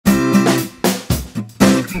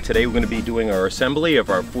and today we're going to be doing our assembly of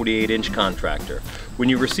our 48-inch Contractor. When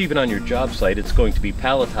you receive it on your job site, it's going to be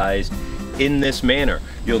palletized in this manner.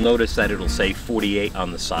 You'll notice that it'll say 48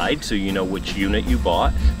 on the side, so you know which unit you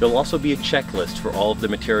bought. There'll also be a checklist for all of the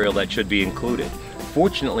material that should be included.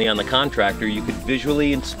 Fortunately, on the Contractor, you could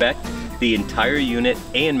visually inspect the entire unit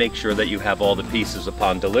and make sure that you have all the pieces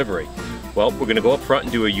upon delivery. Well, we're going to go up front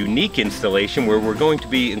and do a unique installation where we're going to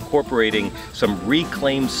be incorporating some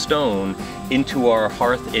reclaimed stone into our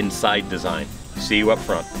hearth inside design. See you up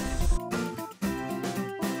front.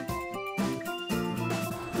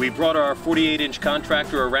 We brought our 48-inch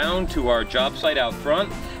Contractor around to our job site out front.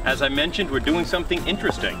 As I mentioned, we're doing something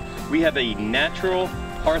interesting. We have a natural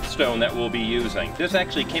hearthstone that we'll be using. This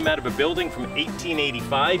actually came out of a building from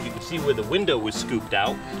 1885. You can see where the window was scooped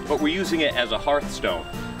out, but we're using it as a hearthstone.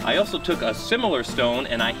 I also took a similar stone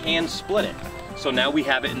and I hand split it. So now we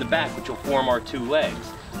have it in the back, which will form our two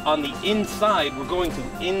legs. On the inside, we're going to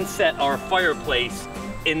inset our fireplace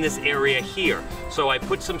in this area here. So I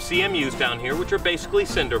put some CMUs down here, which are basically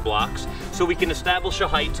cinder blocks, so we can establish a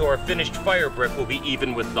height so our finished fire brick will be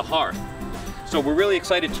even with the hearth. So we're really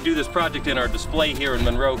excited to do this project in our display here in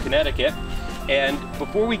Monroe, Connecticut. And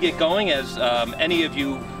before we get going, as any of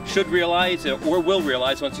you should realize or will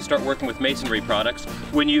realize once you start working with masonry products,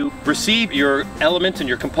 when you receive your elements and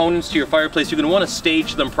your components to your fireplace, you're going to want to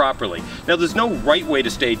stage them properly. Now, there's no right way to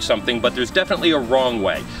stage something, but there's definitely a wrong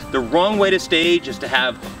way. The wrong way to stage is to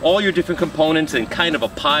have all your different components in kind of a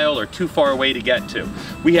pile or too far away to get to.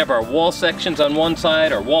 We have our wall sections on one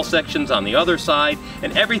side, our wall sections on the other side,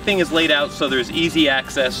 and everything is laid out so there's easy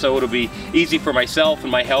access, so it'll be easy for myself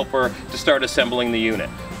and my helper to start assembling the unit.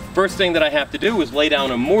 First thing that I have to do is lay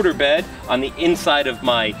down a mortar bed on the inside of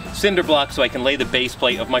my cinder block so I can lay the base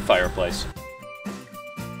plate of my fireplace.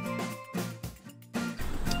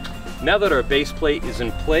 Now that our base plate is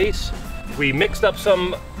in place, we mixed up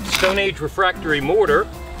some Stone Age refractory mortar,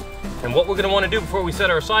 and what we're going to want to do before we set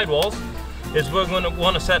our sidewalls is we're going to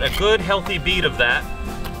want to set a good healthy bead of that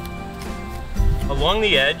along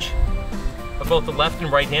the edge of both the left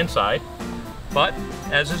and right hand side, but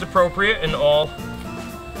as is appropriate in all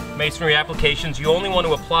masonry applications, you only want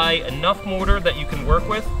to apply enough mortar that you can work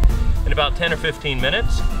with in about 10 or 15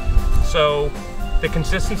 minutes. So the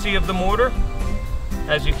consistency of the mortar,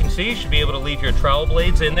 as you can see, you should be able to leave your trowel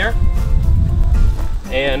blades in there.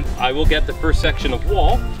 And I will get the first section of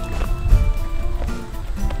wall.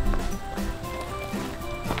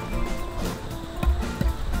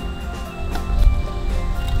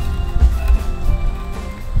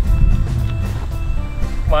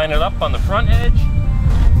 Line it up on the front edge,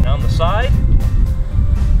 down the side,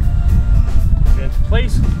 get into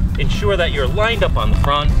place. Ensure that you're lined up on the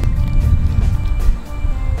front,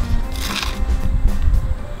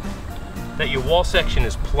 that your wall section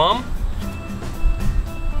is plumb,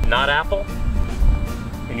 not apple,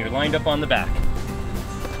 and you're lined up on the back.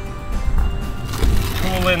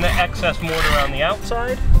 Pull in the excess mortar on the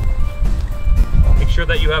outside. Make sure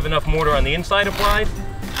that you have enough mortar on the inside applied.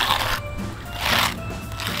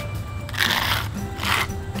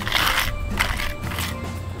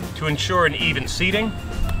 To ensure an even seating.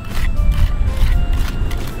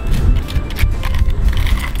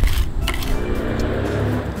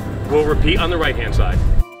 We'll repeat on the right-hand side.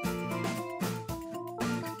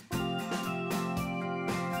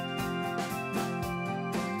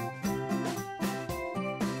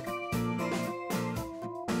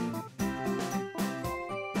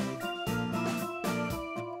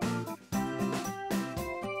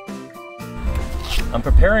 I'm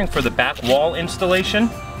preparing for the back wall installation.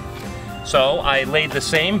 So I laid the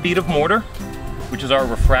same bead of mortar, which is our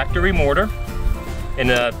refractory mortar, in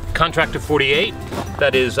a Contractor 48.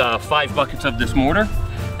 That is 5 buckets of this mortar.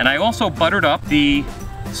 And I also buttered up the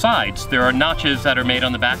sides. There are notches that are made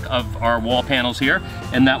on the back of our wall panels here,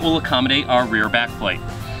 and that will accommodate our rear back plate.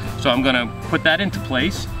 So I'm going to put that into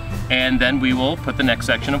place, and then we will put the next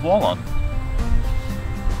section of wall on.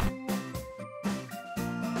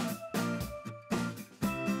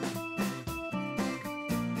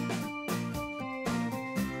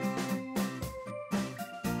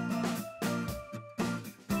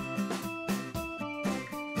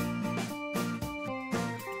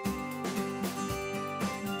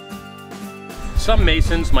 Some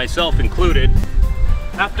masons, myself included,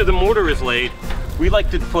 after the mortar is laid, we like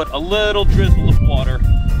to put a little drizzle of water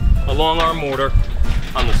along our mortar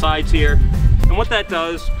on the sides here. And what that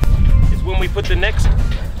does is when we put the next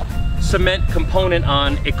cement component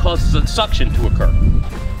on, it causes a suction to occur.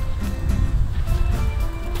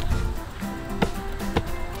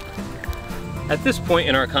 At this point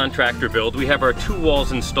in our Contractor build, we have our two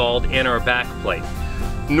walls installed and our back plate.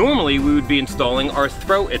 Normally we would be installing our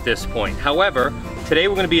throat at this point. However, today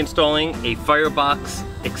we're going to be installing a Firebox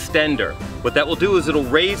Extender. What that will do is it'll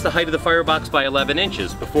raise the height of the firebox by 11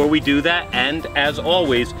 inches. Before we do that, and as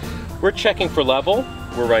always, we're checking for level,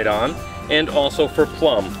 we're right on, and also for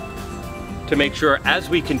plumb, to make sure as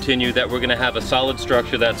we continue that we're going to have a solid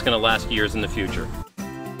structure that's going to last years in the future.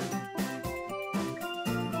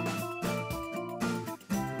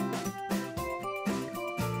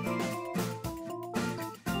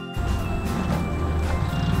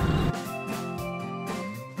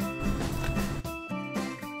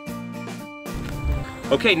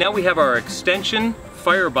 Okay, now we have our extension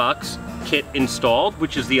firebox kit installed,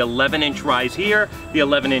 which is the 11-inch rise here, the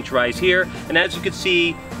 11-inch rise here, and as you can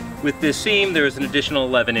see with this seam, there's an additional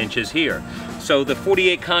 11 inches here. So the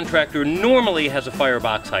 48 Contractor normally has a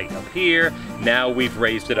firebox height up here. Now we've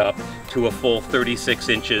raised it up to a full 36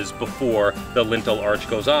 inches before the lintel arch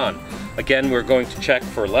goes on. Again, we're going to check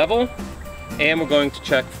for level, and we're going to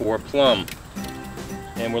check for plumb,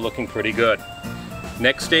 and we're looking pretty good.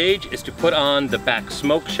 Next stage is to put on the back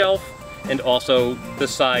smoke shelf and also the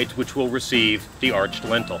sides, which will receive the arched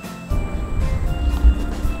lintel.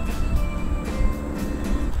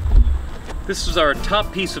 This is our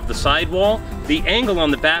top piece of the sidewall. The angle on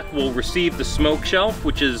the back will receive the smoke shelf,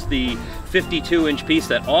 which is the 52-inch piece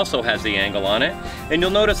that also has the angle on it. And you'll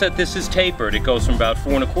notice that this is tapered. It goes from about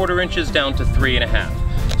 4 1/4 inches down to 3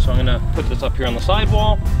 1/2. So I'm gonna put this up here on the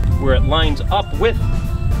sidewall where it lines up with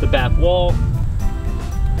the back wall.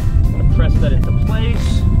 Press that into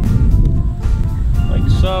place, like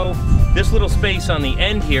so. This little space on the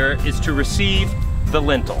end here is to receive the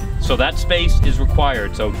lintel. So that space is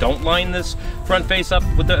required. So don't line this front face up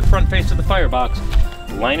with the front face of the firebox.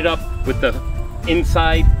 Line it up with the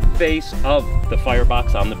inside face of the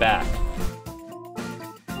firebox on the back.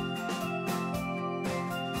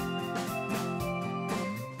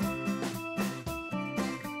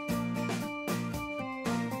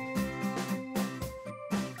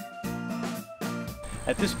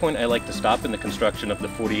 At this point, I like to stop in the construction of the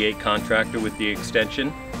 48 Contractor with the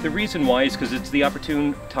extension. The reason why is because it's the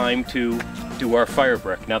opportune time to do our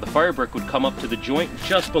firebrick. Now the firebrick would come up to the joint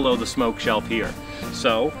just below the smoke shelf here.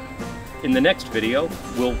 So in the next video,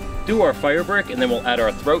 we'll do our firebrick and then we'll add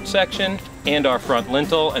our throat section and our front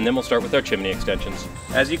lintel, and then we'll start with our chimney extensions.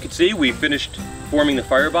 As you can see, we finished forming the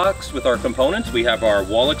firebox with our components. We have our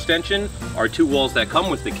wall extension, our 2 walls that come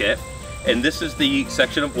with the kit, and this is the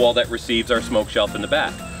section of wall that receives our smoke shelf in the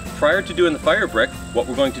back. Prior to doing the firebrick, what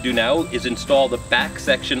we're going to do now is install the back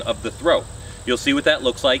section of the throat. You'll see what that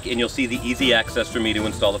looks like, and you'll see the easy access for me to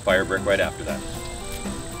install the firebrick right after that.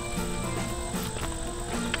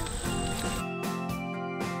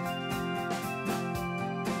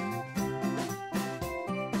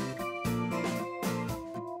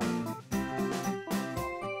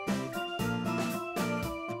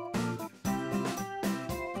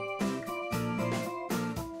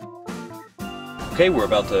 Okay, we're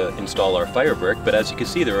about to install our firebrick, but as you can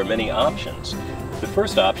see, there are many options. The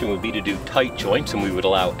first option would be to do tight joints, and we would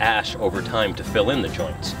allow ash over time to fill in the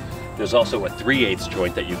joints. There's also a 3/8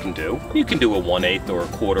 joint that you can do. You can do a 1/8 or a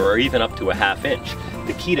 1/4 or even up to a 1/2 inch.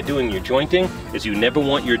 The key to doing your jointing is you never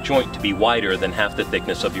want your joint to be wider than half the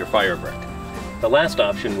thickness of your firebrick. The last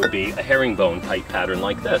option would be a herringbone type pattern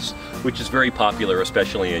like this, which is very popular,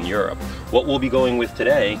 especially in Europe. What we'll be going with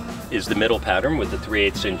today is the middle pattern with the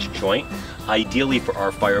 3/8 inch joint, ideally for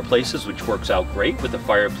our fireplaces, which works out great with the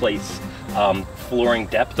fireplace flooring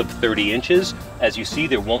depth of 30 inches. As you see,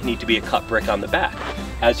 there won't need to be a cut brick on the back.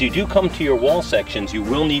 As you do come to your wall sections, you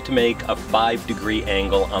will need to make a 5-degree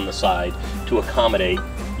angle on the side to accommodate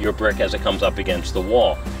your brick as it comes up against the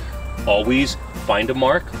wall. Always find a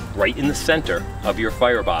mark right in the center of your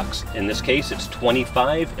firebox. In this case, it's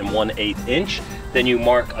 25 1/8 inch. Then you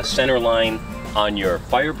mark a center line on your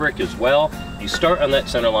firebrick as well. You start on that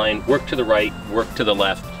center line, work to the right, work to the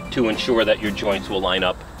left to ensure that your joints will line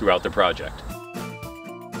up throughout the project.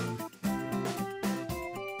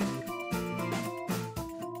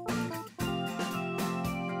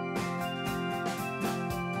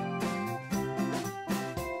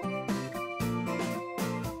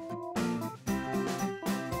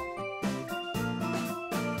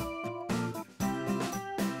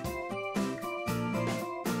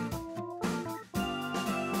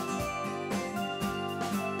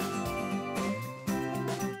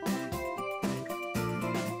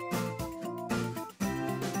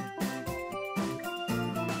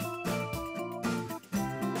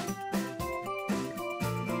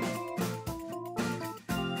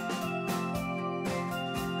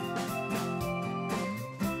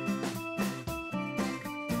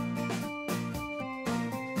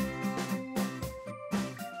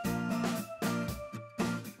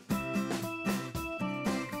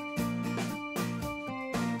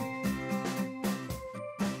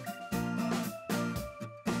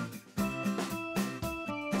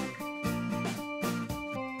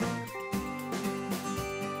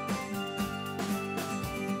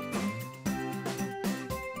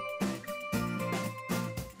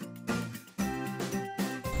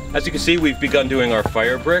 As you can see, we've begun doing our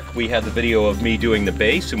fire brick. We had the video of me doing the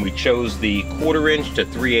base, and we chose the 1/4 inch to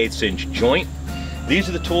 3/8 inch joint. These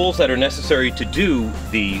are the tools that are necessary to do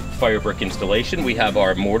the fire brick installation. We have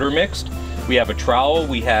our mortar mixed, we have a trowel,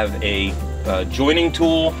 we have a joining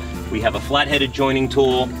tool, we have a flat-headed joining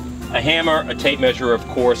tool, a hammer, a tape measure, of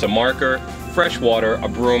course, a marker, fresh water, a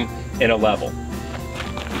broom, and a level.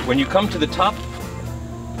 When you come to the top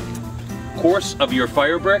course of your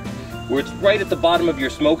fire brick, where it's right at the bottom of your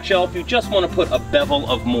smoke shelf, you just want to put a bevel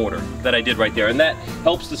of mortar that I did right there, and that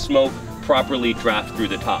helps the smoke properly draft through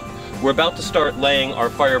the top. We're about to start laying our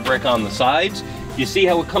fire brick on the sides. You see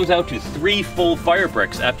how it comes out to 3 full fire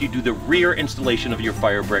bricks after you do the rear installation of your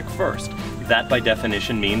fire brick first. That by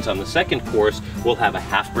definition means on the second course, we'll have a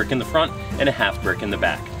 1/2 brick in the front and a 1/2 brick in the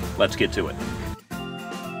back. Let's get to it.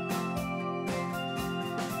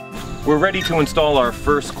 We're ready to install our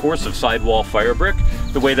first course of sidewall fire brick.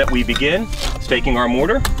 The way that we begin, staking our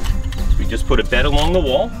mortar, we just put a bed along the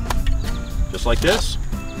wall, just like this.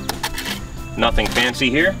 Nothing fancy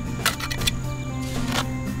here.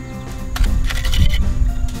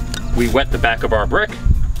 We wet the back of our brick,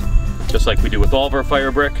 just like we do with all of our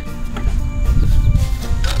fire brick.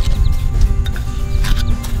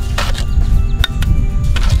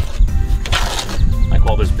 I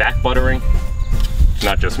call this back buttering. It's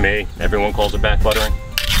not just me, everyone calls it back buttering.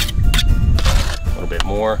 A little bit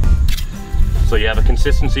more. So you have a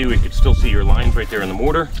consistency, we could still see your lines right there in the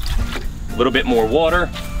mortar. A little bit more water.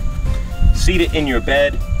 Seat it in your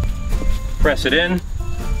bed, press it in.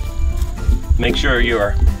 Make sure you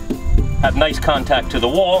have nice contact to the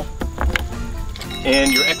wall.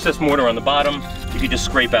 And your excess mortar on the bottom, you can just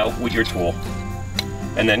scrape out with your tool.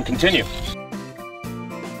 And then continue.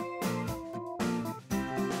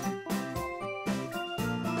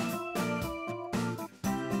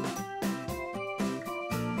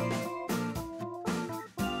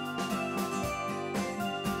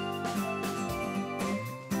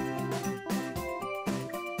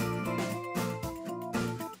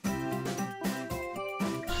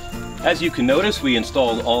 As you can notice, we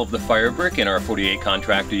installed all of the fire brick in our 48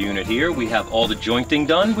 Contractor unit here. We have all the jointing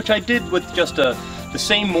done, which I did with just the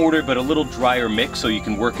same mortar but a little drier mix so you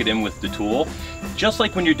can work it in with the tool. Just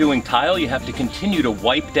like when you're doing tile, you have to continue to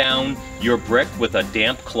wipe down your brick with a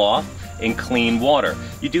damp cloth in clean water.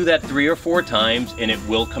 You do that 3 or 4 times and it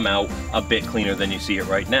will come out a bit cleaner than you see it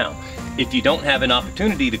right now. If you don't have an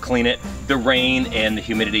opportunity to clean it, the rain and the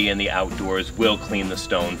humidity in the outdoors will clean the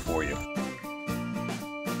stone for you.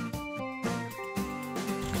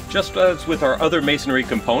 Just as with our other masonry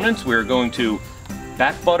components, we're going to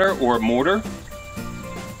back butter or mortar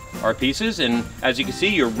our pieces, and as you can see,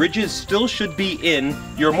 your ridges still should be in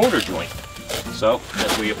your mortar joint. So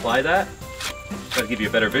as we apply that, try to give you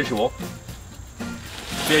a better visual.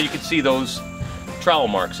 There you can see those trowel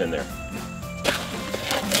marks in there.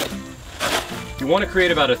 You want to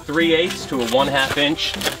create about a 3/8 to a 1/2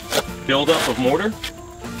 inch buildup of mortar.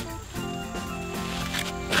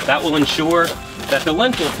 That will ensure that the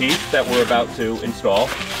lintel piece that we're about to install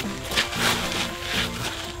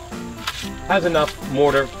has enough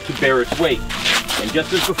mortar to bear its weight. And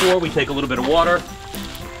just as before, we take a little bit of water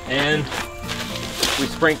and we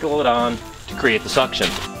sprinkle it on to create the suction.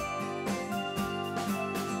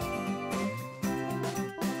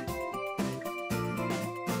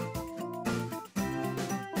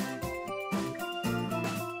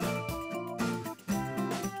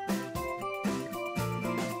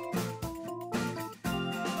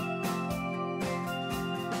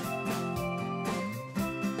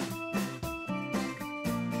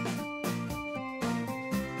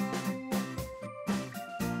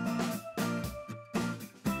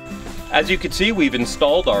 As you can see, we've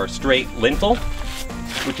installed our straight lintel,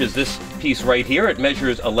 which is this piece right here. It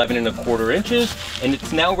measures 11 1/4 inches, and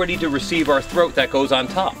it's now ready to receive our throat that goes on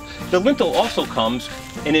top. The lintel also comes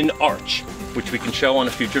in an arch, which we can show on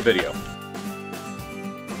a future video.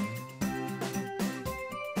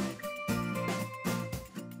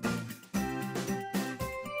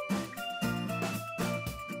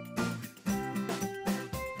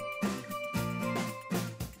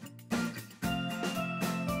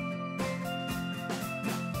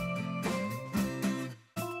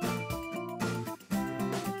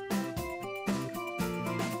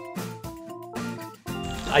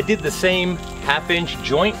 I did the same 1/2 inch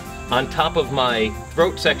joint on top of my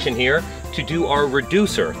throat section here to do our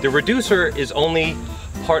reducer. The reducer is only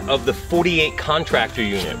part of the 48 Contractor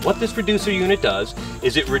unit. What this reducer unit does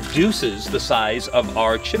is it reduces the size of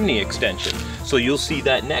our chimney extension. So you'll see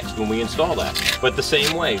that next when we install that. But the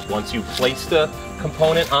same way, once you place the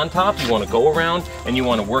component on top, you want to go around and you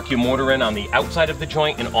want to work your mortar in on the outside of the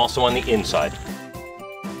joint and also on the inside.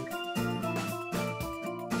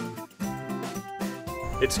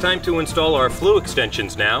 It's time to install our flue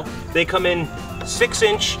extensions now. They come in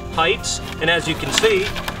 6-inch heights, and as you can see,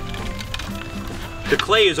 the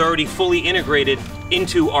clay is already fully integrated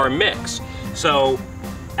into our mix. So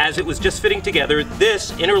as it was just fitting together,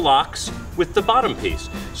 this interlocks with the bottom piece.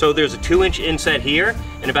 So there's a 2-inch inset here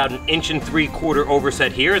and about 1.75 inch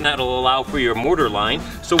overset here, and that'll allow for your mortar line.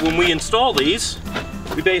 So when we install these,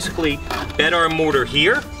 we basically bed our mortar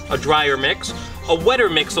here, a drier mix, a wetter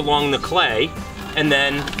mix along the clay, and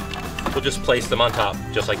then we'll just place them on top,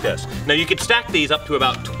 just like this. Now you could stack these up to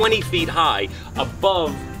about 20 feet high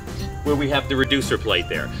above where we have the reducer plate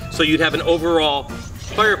there. So you'd have an overall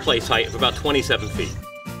fireplace height of about 27 feet.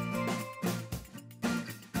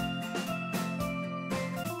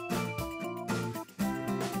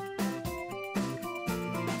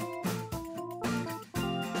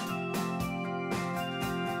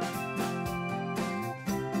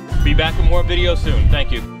 Be back with more videos soon.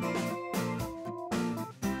 Thank you.